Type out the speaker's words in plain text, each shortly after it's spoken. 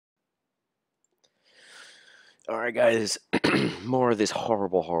Alright, guys. More of this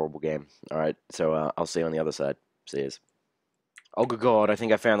horrible, horrible game. Alright, so I'll see you on the other side. See yous. Oh, good God, I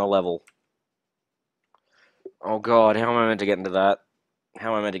think I found the level. Oh, God, how am I meant to get into that?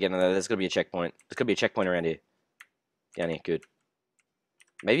 How am I meant to get into that? There's gotta be a checkpoint. There's gotta be a checkpoint around here. Down here, good.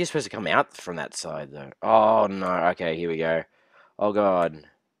 Maybe you're supposed to come out from that side, though. Oh, no. Okay, here we go. Oh, God.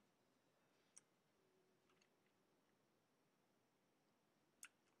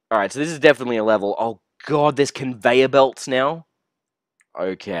 Alright, so this is definitely a level. Oh, God, there's conveyor belts now?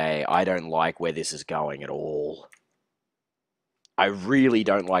 Okay, I don't like where this is going at all. I really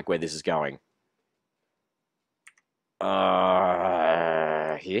don't like where this is going.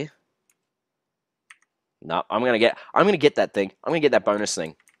 Here? No, I'm gonna get that thing. I'm gonna get that bonus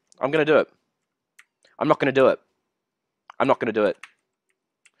thing. I'm gonna do it. I'm not gonna do it. I'm not gonna do it.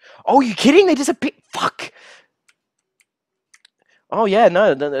 Oh, you kidding? They disappear. Fuck. Oh yeah,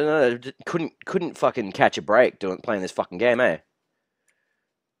 no. Couldn't fucking catch a break playing this fucking game, eh?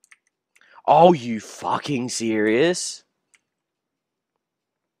 Oh, you fucking serious?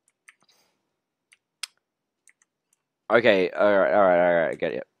 Okay, alright,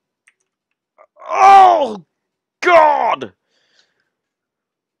 get it. Oh God!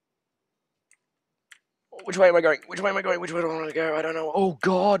 Which way am I going? Which way am I going? Which way do I want to go? I don't know. Oh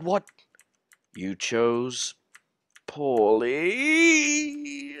God, what? You chose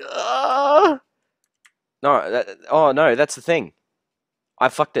poorly. No, oh no, that's the thing. I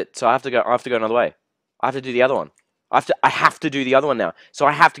fucked it, so I have to go. I have to go another way. I have to do the other one. I have to do the other one now. So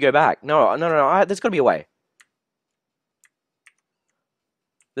I have to go back. No. There's got to be a way.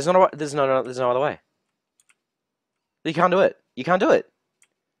 There's not a. There's no other way. You can't do it. You can't do it.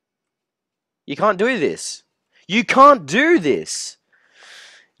 You can't do this. You can't do this.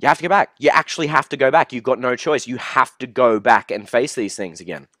 You have to go back. You actually have to go back. You've got no choice. You have to go back and face these things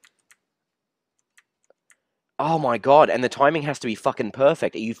again. Oh my God, and the timing has to be fucking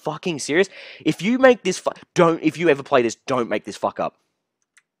perfect. Are you fucking serious? If you make this if you ever play this, don't make this fuck up.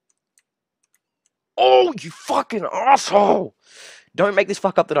 Oh, you fucking asshole! Don't make this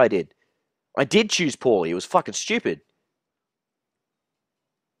fuck up that I did. I did choose poorly. It was fucking stupid.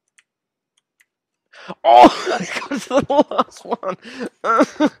 Oh, I got to the last one.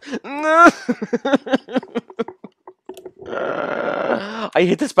 No. I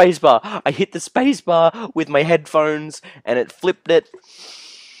hit the spacebar. I hit the spacebar with my headphones, and it flipped it.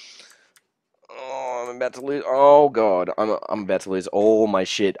 Oh, I'm about to lose. Oh God, I'm about to lose all my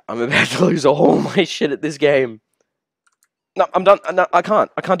shit. I'm about to lose all my shit at this game. No, I'm done. No, I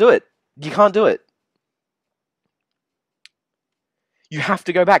can't. I can't do it. You can't do it. You have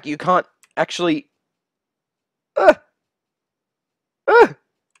to go back. You can't actually. Uh, uh.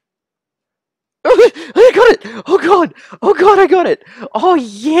 I got it! Oh God! Oh God! I got it! Oh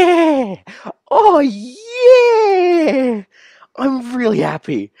yeah! Oh yeah! I'm really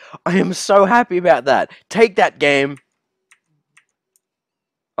happy. I am so happy about that. Take that, game.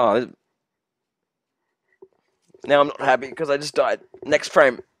 Oh, now I'm not happy because I just died. Next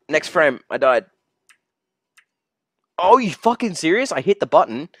frame. Next frame. I died. Oh, you fucking serious? I hit the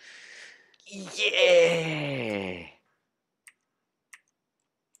button. Yeah!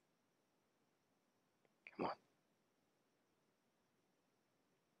 Come on.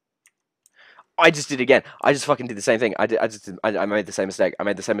 I just did it again. I just fucking did the same thing. I made the same mistake. I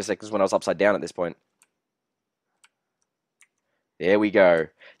made the same mistake as when I was upside down at this point. There we go.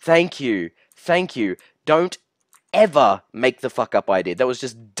 Thank you. Thank you. Don't ever make the fuck up I did. That was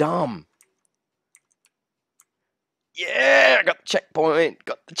just dumb. Yeah, I got the checkpoint.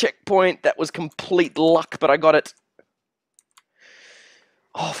 Got the checkpoint. That was complete luck, but I got it.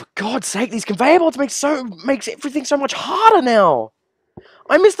 Oh, for God's sake, these conveyor belts makes everything so much harder now.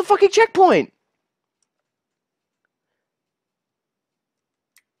 I missed the fucking checkpoint.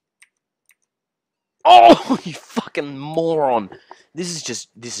 Oh, you fucking moron. This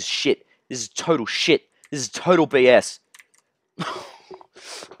is shit. This is total shit. This is total BS.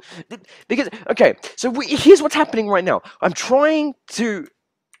 Because, okay, so here's what's happening right now. I'm trying to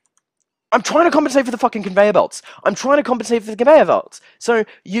compensate for the fucking conveyor belts. I'm trying to compensate for the conveyor belts. So,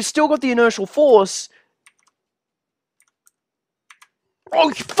 you still got the inertial force. Oh,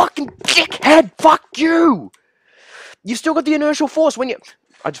 you fucking dickhead! Fuck you! You've still got the inertial force when you...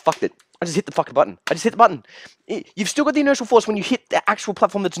 I just fucked it. I just hit the fucking button. I just hit the button. You've still got the inertial force when you hit the actual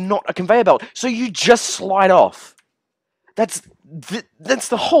platform that's not a conveyor belt. So you just slide off. That's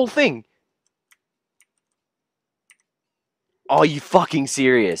the whole thing. Are you fucking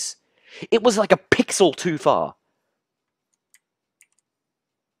serious? It was like a pixel too far.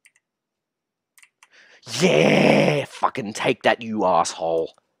 Yeah! Fucking take that, you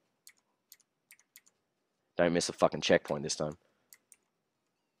asshole. Don't miss a fucking checkpoint this time.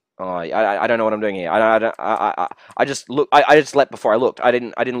 Oh, I don't know what I'm doing here. I just look. I just leapt before I looked. I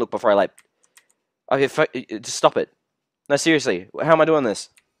didn't look before I leapt. Okay, just stop it. No, seriously. How am I doing this?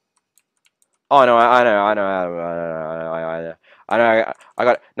 Oh no, I know. I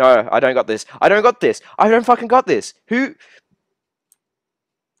got. No, I don't got this. I don't got this. I don't fucking got this. Who?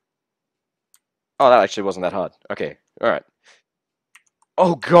 Oh, that actually wasn't that hard. Okay, all right.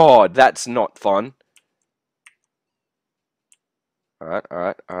 Oh god, that's not fun. All right, all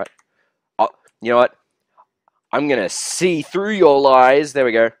right, all right. Oh, you know what? I'm gonna see through your lies. There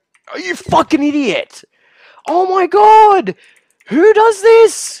we go. Oh, you fucking idiot! Oh my god! Who does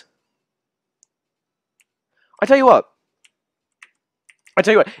this? I tell you what.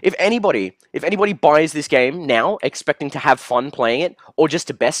 If anybody buys this game now, expecting to have fun playing it, or just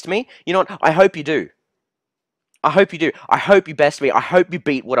to best me, you know what? I hope you do. I hope you do. I hope you best me. I hope you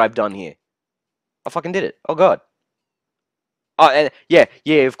beat what I've done here. I fucking did it. Oh god. Oh, and yeah,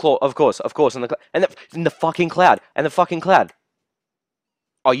 of course, and the fucking cloud,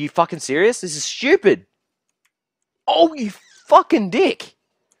 Are you fucking serious? This is stupid. Oh, you fucking dick.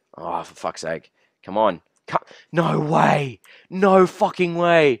 Oh, for fuck's sake. Come on. No way. No fucking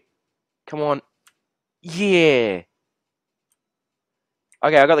way. Come on. Yeah.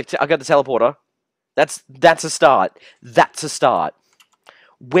 Okay, I got the teleporter. That's a start. That's a start.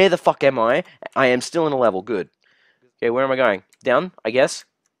 Where the fuck am I? I am still in a level. Good. Okay, where am I going? Down, I guess.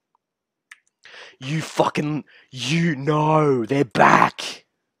 No, they're back.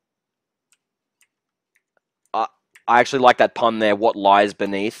 I actually like that pun there. What lies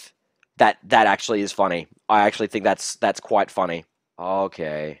beneath? That actually is funny. I actually think that's quite funny.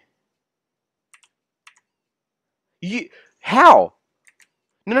 Okay. How?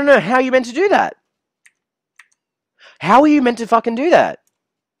 No. How are you meant to do that? How are you meant to fucking do that?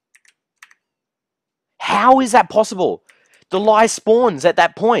 How is that possible? The lie spawns at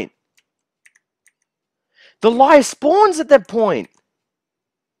that point. The lie spawns at that point.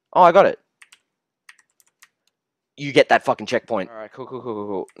 Oh, I got it. You get that fucking checkpoint. All right,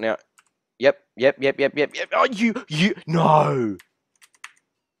 cool. Now, yep. Oh, no.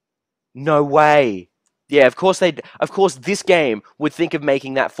 No way. Yeah, of course this game would think of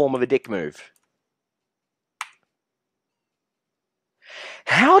making that form of a dick move.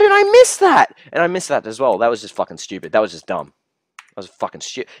 How did I miss that? And I missed that as well. That was just fucking stupid. That was just dumb. That was fucking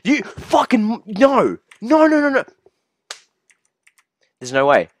stupid. You fucking no. There's no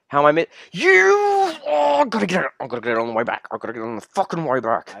way. How am I Oh, I gotta get it. I gotta get it on the way back. I gotta get it on the fucking way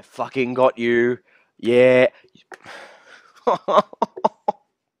back. I fucking got you. Yeah.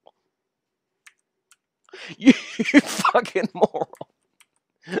 You fucking moron.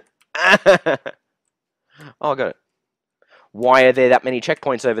 Oh, I got it. Why are there that many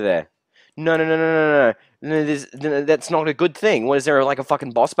checkpoints over there? No. That's not a good thing. What, is there like a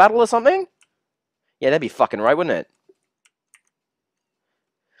fucking boss battle or something? Yeah, that'd be fucking right, wouldn't it?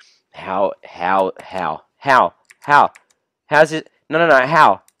 How? How's it? No,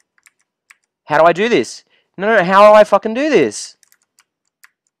 how? How do I do this? No, how do I fucking do this?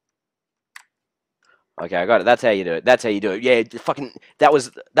 Okay, I got it. That's how you do it. That's how you do it. Yeah, fucking, that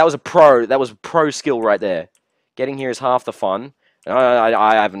was a pro skill right there. Getting here is half the fun. I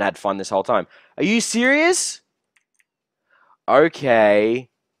haven't had fun this whole time. Are you serious? Okay.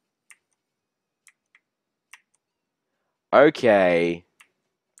 Okay.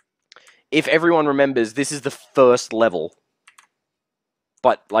 If everyone remembers, this is the first level.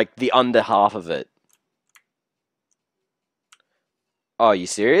 But, like, the under half of it. Oh, are you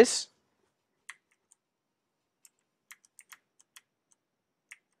serious?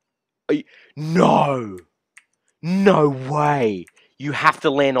 No! No way! You have to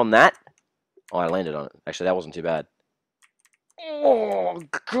land on that? Oh, I landed on it. Actually, that wasn't too bad. Oh,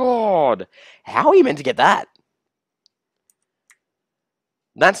 God! How are you meant to get that?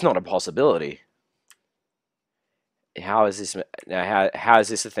 That's not a possibility. How is this? How is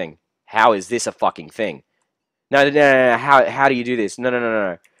this a thing? How is this a fucking thing? No. How do you do this?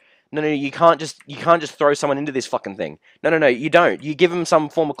 No. You can't just throw someone into this fucking thing. No. You don't. You give them some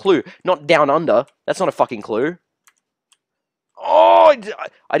form of clue. Not down under. That's not a fucking clue. Oh,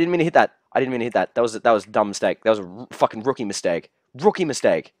 I didn't mean to hit that. That was a dumb mistake. That was a fucking rookie mistake.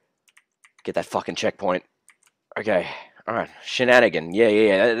 Get that fucking checkpoint. Okay. Alright, shenanigan.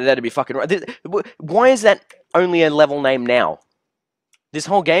 Yeah, that'd be fucking right. Why is that only a level name now? This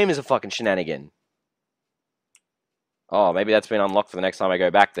whole game is a fucking shenanigan. Oh, maybe that's been unlocked for the next time I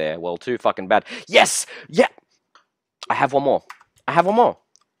go back there. Well, too fucking bad. Yes! Yeah! I have one more. I have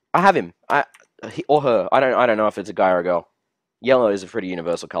him. He or her. I don't know if it's a guy or a girl. Yellow is a pretty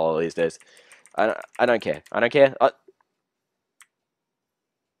universal color these days. I don't care. I don't care.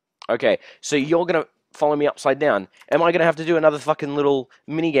 Okay, so you're gonna follow me upside down. Am I gonna have to do another fucking little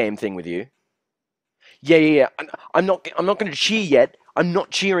mini game thing with you? Yeah. I'm not. I'm not gonna cheer yet. I'm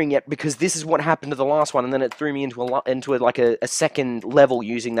not cheering yet because this is what happened to the last one, and then it threw me into like a second level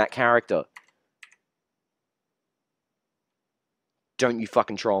using that character. Don't you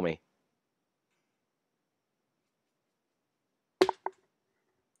fucking troll me.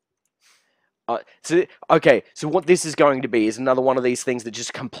 Okay, so what this is going to be is another one of these things that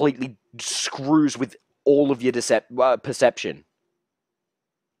just completely screws with all of your perception.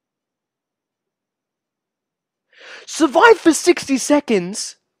 Survive for 60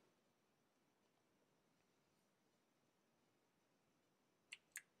 seconds?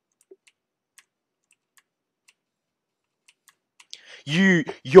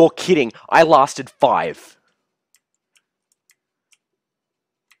 You're kidding. I lasted 5.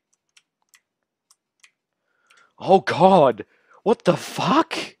 Oh god. What the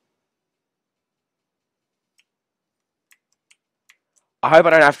fuck? I hope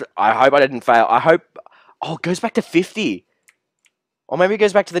I don't have to. I hope I didn't fail. I hope. Oh, it goes back to 50. Or maybe it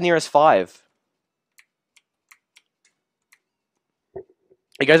goes back to the nearest 5.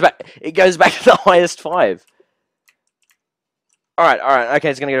 It goes back. It goes back to the highest 5. All right. Okay,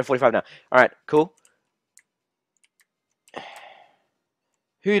 it's gonna go to 45 now. All right, cool.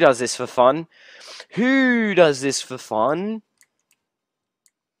 Who does this for fun? Who does this for fun?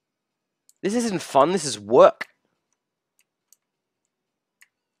 This isn't fun. This is work.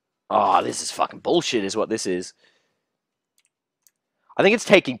 Oh, this is fucking bullshit. Is what this is. I think it's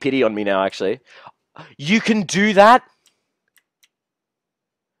taking pity on me now. Actually, you can do that.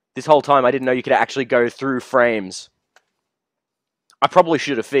 This whole time, I didn't know you could actually go through frames. I probably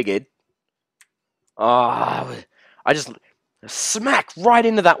should have figured. I just smack right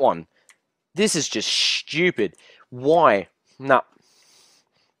into that one. This is just stupid. Why? Nah.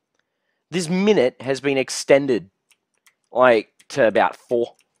 This minute has been extended, like, to about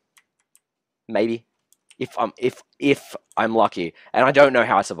 4. Maybe. If I'm lucky. And I don't know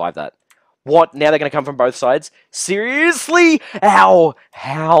how I survived that. What? Now they're going to come from both sides? Seriously? How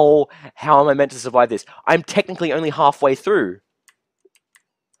am I meant to survive this? I'm technically only halfway through.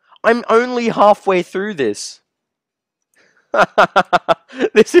 I'm only halfway through this.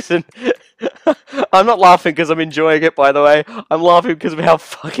 This isn't... I'm not laughing because I'm enjoying it, by the way. I'm laughing because of how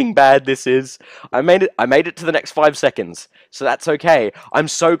fucking bad this is. I made it to the next 5 seconds, so that's okay. I'm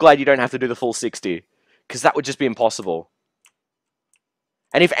so glad you don't have to do the full 60, because that would just be impossible.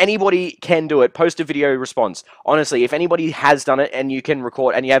 And if anybody can do it, post a video response. Honestly, if anybody has done it and you can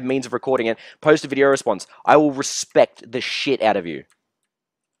record, and you have means of recording it, post a video response. I will respect the shit out of you.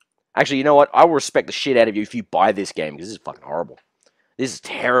 Actually, you know what? I will respect the shit out of you if you buy this game, because this is fucking horrible. This is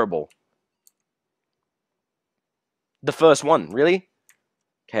terrible. The first one, really?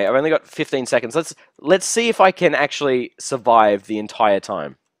 Okay, I've only got 15 seconds. Let's see if I can actually survive the entire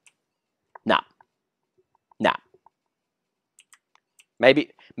time. Nah.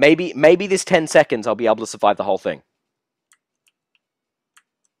 Maybe this 10 seconds I'll be able to survive the whole thing.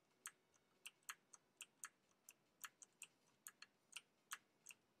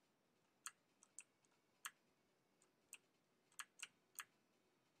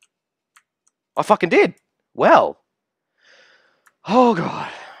 I fucking did. Well. Oh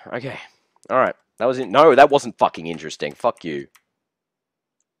god. Okay. Alright. That was it. No, that wasn't fucking interesting. Fuck you.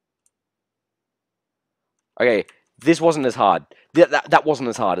 Okay. This wasn't as hard. That wasn't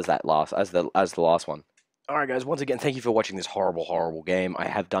as hard as the last one. Alright guys, once again, thank you for watching this horrible game. I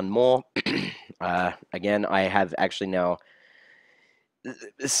have done more. Again, I have actually now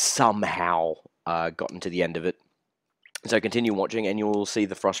somehow gotten to the end of it. So continue watching and you'll see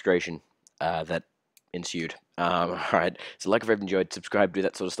the frustration that ensued. Alright, so like if you've enjoyed, subscribe, do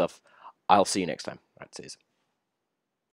that sort of stuff. I'll see you next time. Alright, see you.